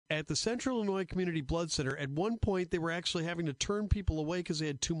at the Central Illinois Community Blood Center. At one point, they were actually having to turn people away because they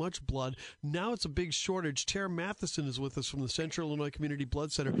had too much blood. Now it's a big shortage. Tara Matheson is with us from the Central Illinois Community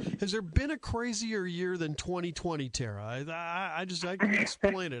Blood Center. Has there been a crazier year than 2020, Tara? I can't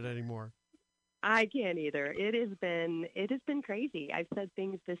explain it anymore. I can't either. It has been crazy. I've said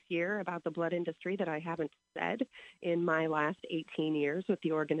things this year about the blood industry that I haven't said in my last 18 years with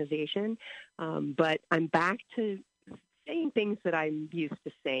the organization. But I'm back to saying things that I'm used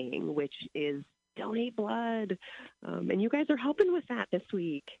to saying, which is donate blood. And you guys are helping with that this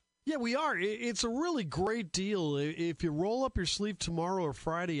week. Yeah, we are. It's a really great deal. If you roll up your sleeve tomorrow or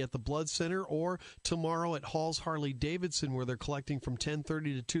Friday at the Blood Center or tomorrow at Hall's Harley-Davidson where they're collecting from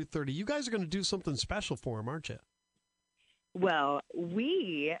 10:30 to 2:30, you guys are going to do something special for them, aren't you? Well,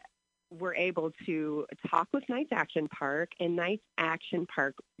 we were able to talk with Knights Action Park, and Knights Action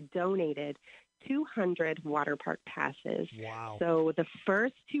Park donated 200 water park passes. Wow. So the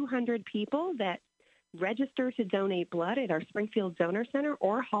first 200 people that register to donate blood at our Springfield Donor Center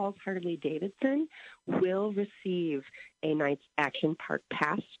or Hall's Harley-Davidson will receive a Knights Action Park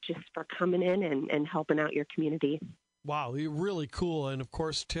pass just for coming in and helping out your community. Wow, really cool. And, of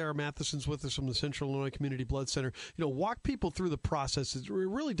course, Tara Matheson's with us from the Central Illinois Community Blood Center. Walk people through the process. It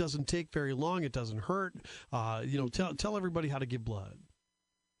really doesn't take very long. It doesn't hurt. Tell everybody how to give blood.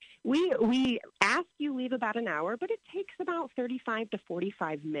 We ask you leave about an hour, but it takes about 35 to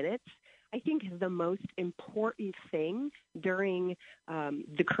 45 minutes. I think the most important thing during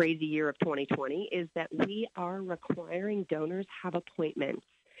the crazy year of 2020 is that we are requiring donors have appointments.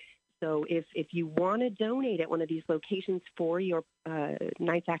 So if you want to donate at one of these locations for your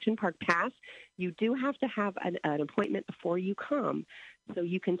Knights Action Park pass, you do have to have an appointment before you come. So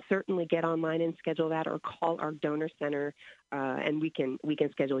you can certainly get online and schedule that, or call our donor center, and we can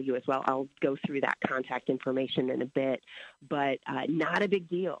schedule you as well. I'll go through that contact information in a bit, but not a big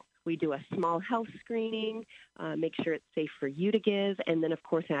deal. We do a small health screening, make sure it's safe for you to give, and then, of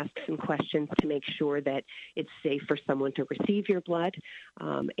course, ask some questions to make sure that it's safe for someone to receive your blood,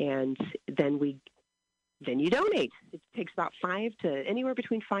 and then you donate. It takes about anywhere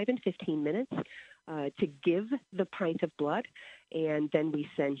between 5 and 15 minutes to give the pint of blood, and then we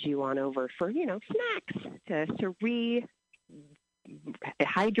send you on over for, snacks to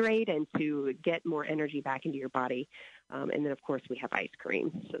rehydrate and to get more energy back into your body. And then, of course, we have ice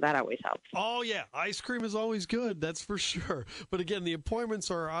cream, so that always helps. Oh, yeah. Ice cream is always good. That's for sure. But, again, the appointments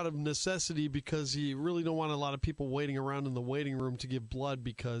are out of necessity because you really don't want a lot of people waiting around in the waiting room to give blood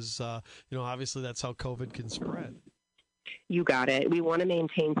because, obviously that's how COVID can spread. You got it. We want to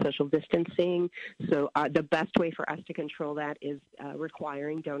maintain social distancing, so the best way for us to control that is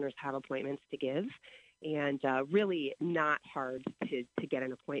requiring donors have appointments to give, and really not hard to get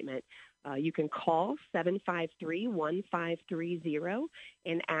an appointment. You can call 753-1530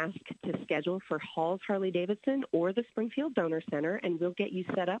 and ask to schedule for Hall's Harley-Davidson or the Springfield Donor Center, and we'll get you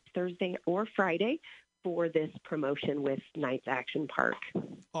set up Thursday or Friday for this promotion with Knights Action Park.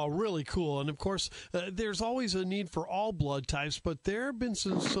 Oh, really cool. And, of course, there's always a need for all blood types, but there have been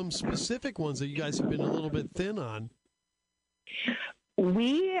some specific ones that you guys have been a little bit thin on.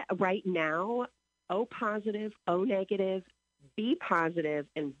 We, right now, O positive, O negative, B positive,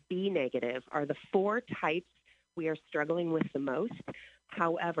 and B negative are the 4 types we are struggling with the most.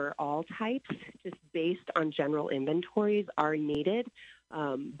 However, all types, just based on general inventories, are needed.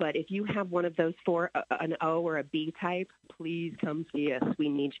 But if you have one of those 4, an O or a B type, please come see us. We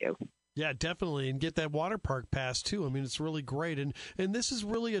need you. Yeah, definitely. And get that water park pass, too. I mean, it's really great. And this is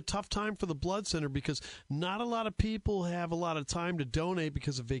really a tough time for the Blood Center because not a lot of people have a lot of time to donate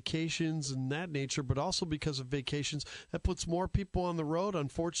because of vacations and that nature, but also because of vacations. That puts more people on the road,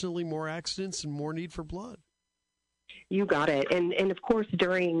 unfortunately, more accidents and more need for blood. You got it. And of course,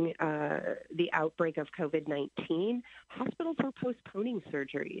 during the outbreak of COVID-19, hospitals were postponing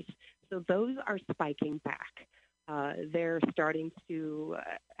surgeries. So those are spiking back. They're starting to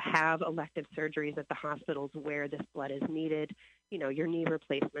have elective surgeries at the hospitals where this blood is needed. Your knee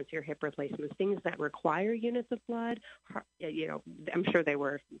replacements, your hip replacements, things that require units of blood. I'm sure they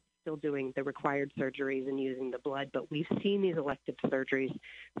were still doing the required surgeries and using the blood, but we've seen these elective surgeries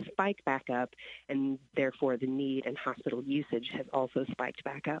spike back up, and therefore the need and hospital usage has also spiked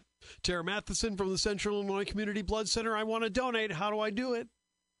back up. Tara Matheson from the Central Illinois Community Blood Center. I want to donate. How do I do it?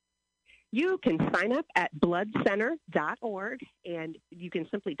 You can sign up at bloodcenter.org, and you can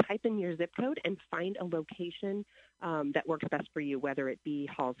simply type in your zip code and find a location that works best for you, whether it be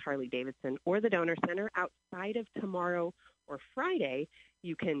Hall's Harley-Davidson or the Donor Center. Outside of tomorrow or Friday,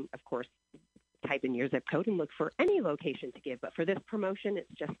 you can, of course, type in your zip code and look for any location to give. But for this promotion,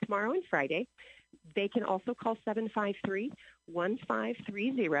 it's just tomorrow and Friday. They can also call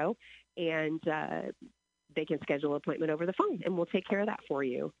 753-1530, and they can schedule an appointment over the phone, and we'll take care of that for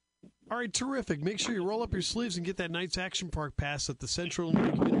you. All right, terrific. Make sure you roll up your sleeves and get that Knights Action Park pass at the Central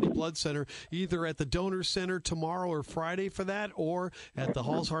Illinois Community Blood Center, either at the Donor Center tomorrow or Friday for that, or at the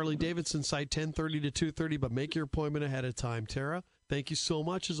Halls Harley-Davidson site 10:30 to 2:30, but make your appointment ahead of time. Tara, thank you so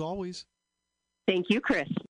much, as always. Thank you, Chris.